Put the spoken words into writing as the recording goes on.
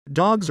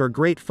Dogs are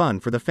great fun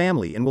for the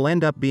family and will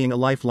end up being a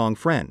lifelong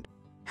friend.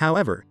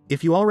 However,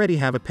 if you already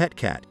have a pet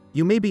cat,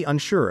 you may be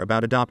unsure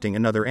about adopting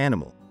another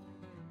animal.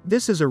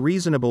 This is a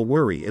reasonable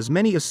worry as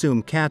many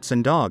assume cats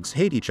and dogs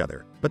hate each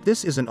other, but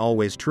this isn't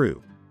always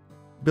true.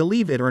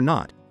 Believe it or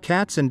not,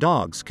 cats and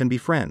dogs can be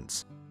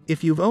friends.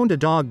 If you've owned a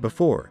dog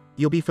before,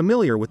 you'll be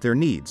familiar with their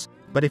needs,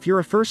 but if you're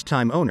a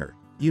first-time owner,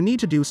 you need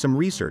to do some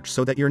research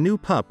so that your new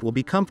pup will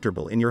be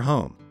comfortable in your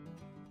home.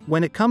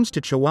 When it comes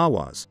to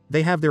Chihuahuas,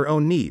 they have their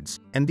own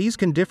needs, and these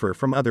can differ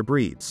from other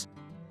breeds.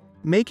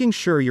 Making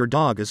sure your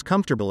dog is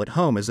comfortable at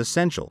home is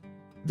essential.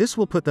 This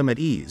will put them at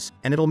ease,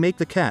 and it'll make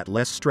the cat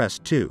less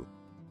stressed too.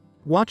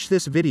 Watch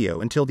this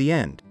video until the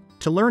end,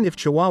 to learn if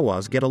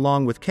Chihuahuas get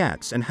along with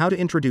cats and how to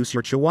introduce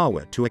your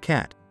Chihuahua to a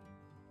cat.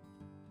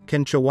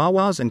 Can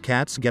Chihuahuas and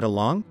cats get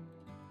along?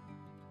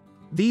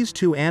 These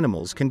two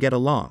animals can get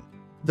along.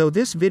 Though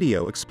this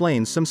video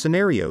explains some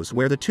scenarios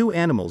where the two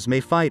animals may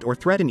fight or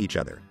threaten each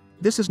other,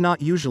 this is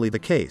not usually the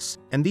case,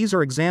 and these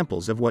are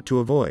examples of what to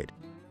avoid.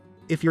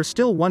 If you're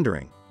still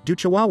wondering, do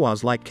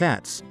Chihuahuas like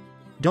cats?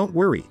 Don't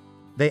worry.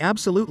 They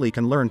absolutely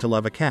can learn to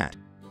love a cat.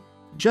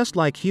 Just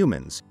like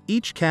humans,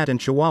 each cat and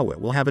Chihuahua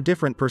will have a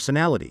different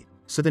personality,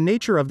 so the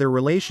nature of their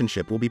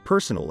relationship will be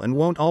personal and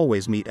won't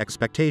always meet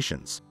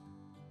expectations.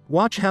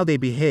 Watch how they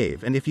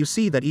behave, and if you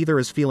see that either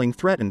is feeling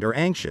threatened or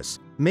anxious,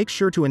 make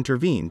sure to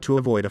intervene to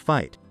avoid a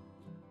fight.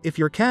 If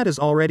your cat is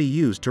already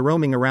used to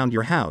roaming around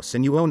your house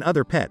and you own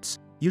other pets,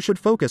 you should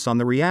focus on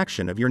the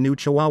reaction of your new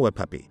Chihuahua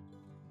puppy.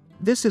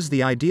 This is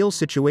the ideal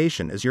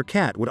situation as your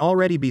cat would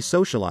already be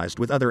socialized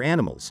with other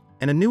animals,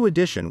 and a new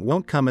addition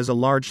won't come as a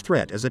large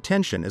threat as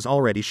attention is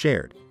already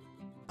shared.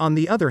 On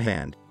the other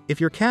hand, if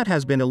your cat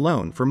has been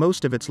alone for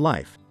most of its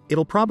life,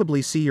 it'll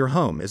probably see your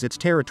home as its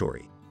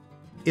territory.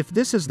 If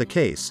this is the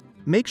case,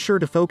 make sure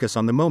to focus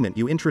on the moment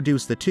you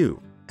introduce the two,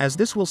 as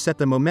this will set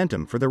the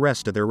momentum for the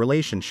rest of their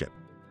relationship.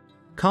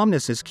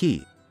 Calmness is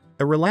key.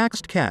 A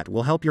relaxed cat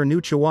will help your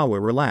new Chihuahua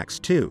relax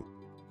too.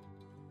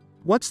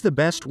 What's the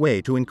best way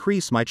to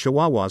increase my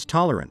Chihuahua's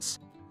tolerance?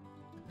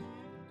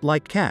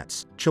 Like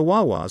cats,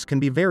 Chihuahuas can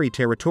be very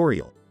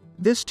territorial.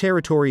 This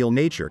territorial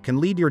nature can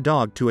lead your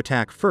dog to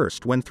attack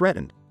first when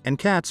threatened, and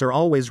cats are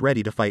always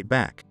ready to fight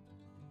back.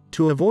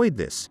 To avoid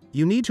this,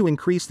 you need to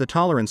increase the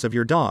tolerance of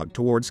your dog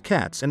towards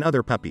cats and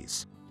other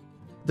puppies.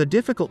 The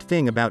difficult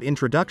thing about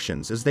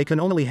introductions is they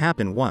can only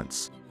happen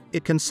once.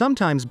 It can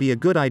sometimes be a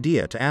good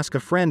idea to ask a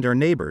friend or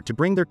neighbor to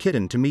bring their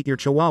kitten to meet your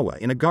Chihuahua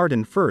in a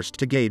garden first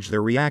to gauge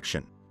their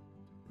reaction.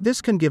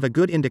 This can give a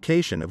good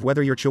indication of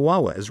whether your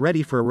Chihuahua is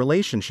ready for a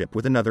relationship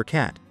with another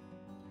cat.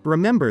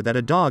 Remember that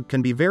a dog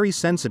can be very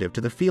sensitive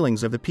to the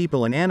feelings of the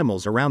people and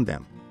animals around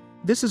them.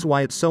 This is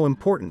why it's so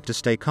important to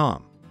stay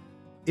calm.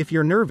 If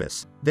you're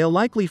nervous, they'll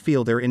likely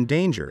feel they're in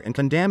danger and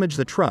can damage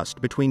the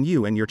trust between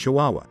you and your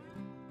Chihuahua.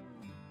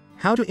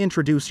 How to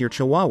introduce your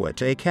Chihuahua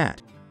to a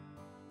cat.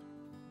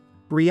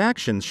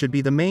 Reactions should be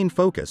the main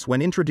focus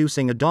when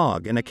introducing a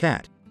dog and a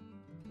cat.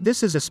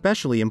 This is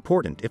especially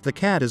important if the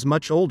cat is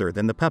much older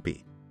than the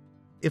puppy.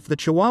 If the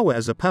Chihuahua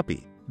is a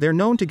puppy, they're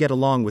known to get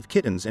along with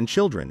kittens and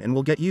children and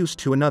will get used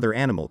to another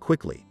animal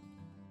quickly.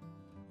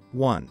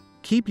 1.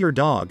 Keep your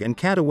dog and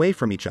cat away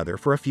from each other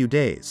for a few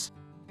days.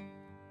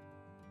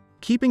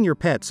 Keeping your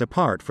pets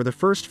apart for the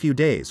first few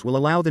days will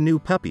allow the new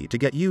puppy to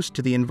get used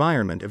to the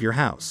environment of your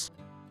house.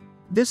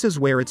 This is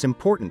where it's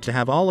important to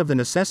have all of the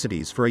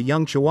necessities for a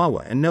young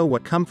Chihuahua and know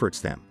what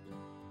comforts them.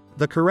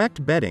 The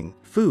correct bedding,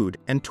 food,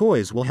 and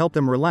toys will help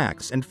them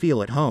relax and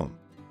feel at home.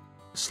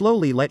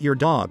 Slowly let your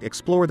dog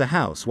explore the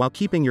house while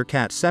keeping your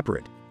cat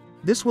separate.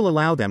 This will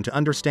allow them to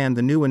understand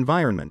the new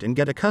environment and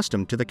get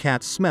accustomed to the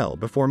cat's smell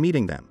before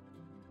meeting them.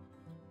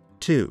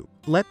 2.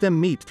 Let them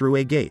meet through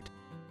a gate.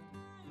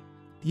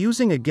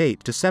 Using a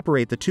gate to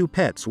separate the two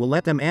pets will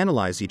let them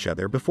analyze each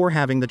other before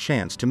having the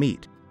chance to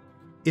meet.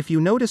 If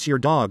you notice your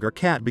dog or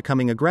cat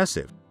becoming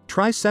aggressive,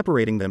 try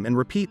separating them and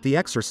repeat the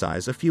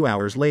exercise a few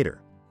hours later.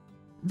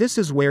 This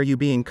is where you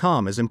being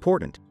calm is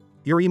important.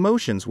 Your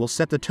emotions will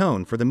set the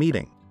tone for the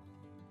meeting.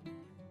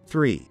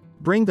 3.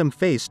 Bring them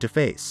face to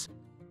face.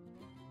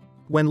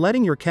 When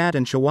letting your cat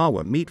and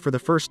Chihuahua meet for the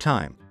first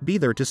time, be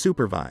there to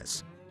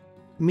supervise.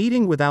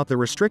 Meeting without the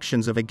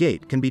restrictions of a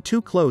gate can be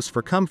too close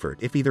for comfort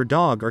if either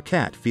dog or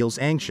cat feels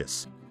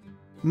anxious.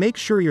 Make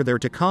sure you're there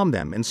to calm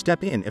them and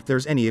step in if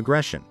there's any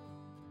aggression.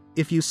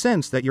 If you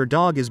sense that your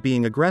dog is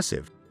being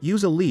aggressive,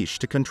 use a leash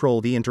to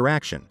control the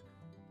interaction.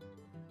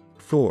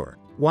 4.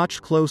 Watch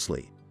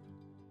closely.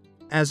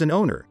 As an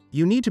owner,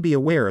 you need to be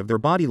aware of their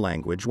body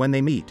language when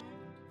they meet.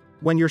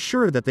 When you're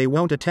sure that they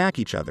won't attack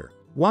each other,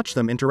 watch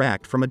them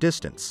interact from a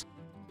distance.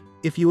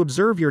 If you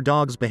observe your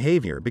dog's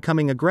behavior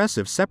becoming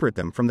aggressive, separate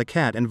them from the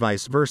cat and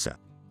vice versa.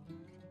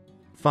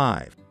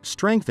 5.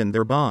 Strengthen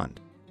their bond.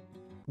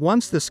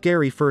 Once the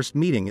scary first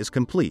meeting is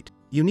complete,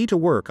 you need to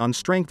work on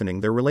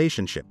strengthening their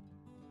relationship.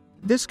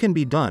 This can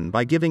be done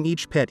by giving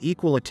each pet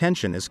equal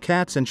attention, as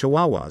cats and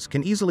Chihuahuas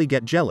can easily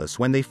get jealous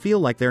when they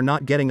feel like they're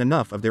not getting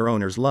enough of their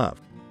owner's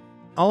love.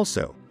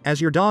 Also, as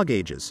your dog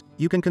ages,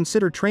 you can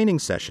consider training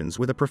sessions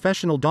with a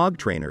professional dog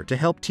trainer to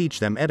help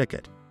teach them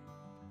etiquette.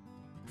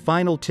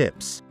 Final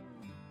tips.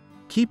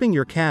 Keeping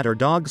your cat or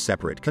dog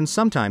separate can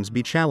sometimes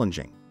be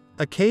challenging.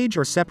 A cage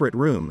or separate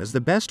room is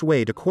the best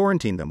way to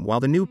quarantine them while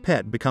the new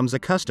pet becomes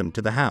accustomed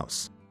to the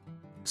house.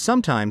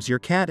 Sometimes your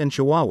cat and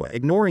Chihuahua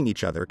ignoring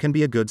each other can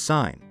be a good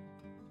sign.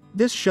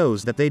 This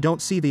shows that they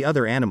don't see the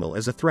other animal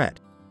as a threat.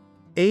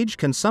 Age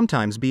can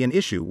sometimes be an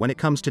issue when it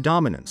comes to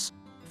dominance.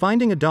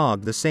 Finding a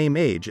dog the same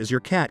age as your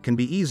cat can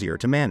be easier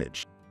to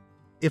manage.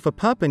 If a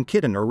pup and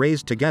kitten are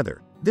raised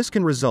together, this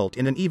can result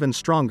in an even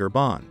stronger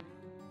bond.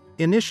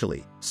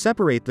 Initially,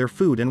 separate their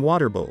food and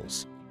water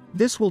bowls.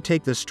 This will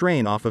take the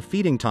strain off of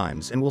feeding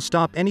times and will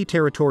stop any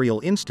territorial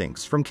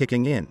instincts from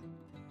kicking in.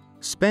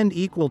 Spend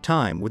equal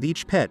time with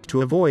each pet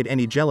to avoid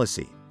any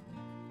jealousy.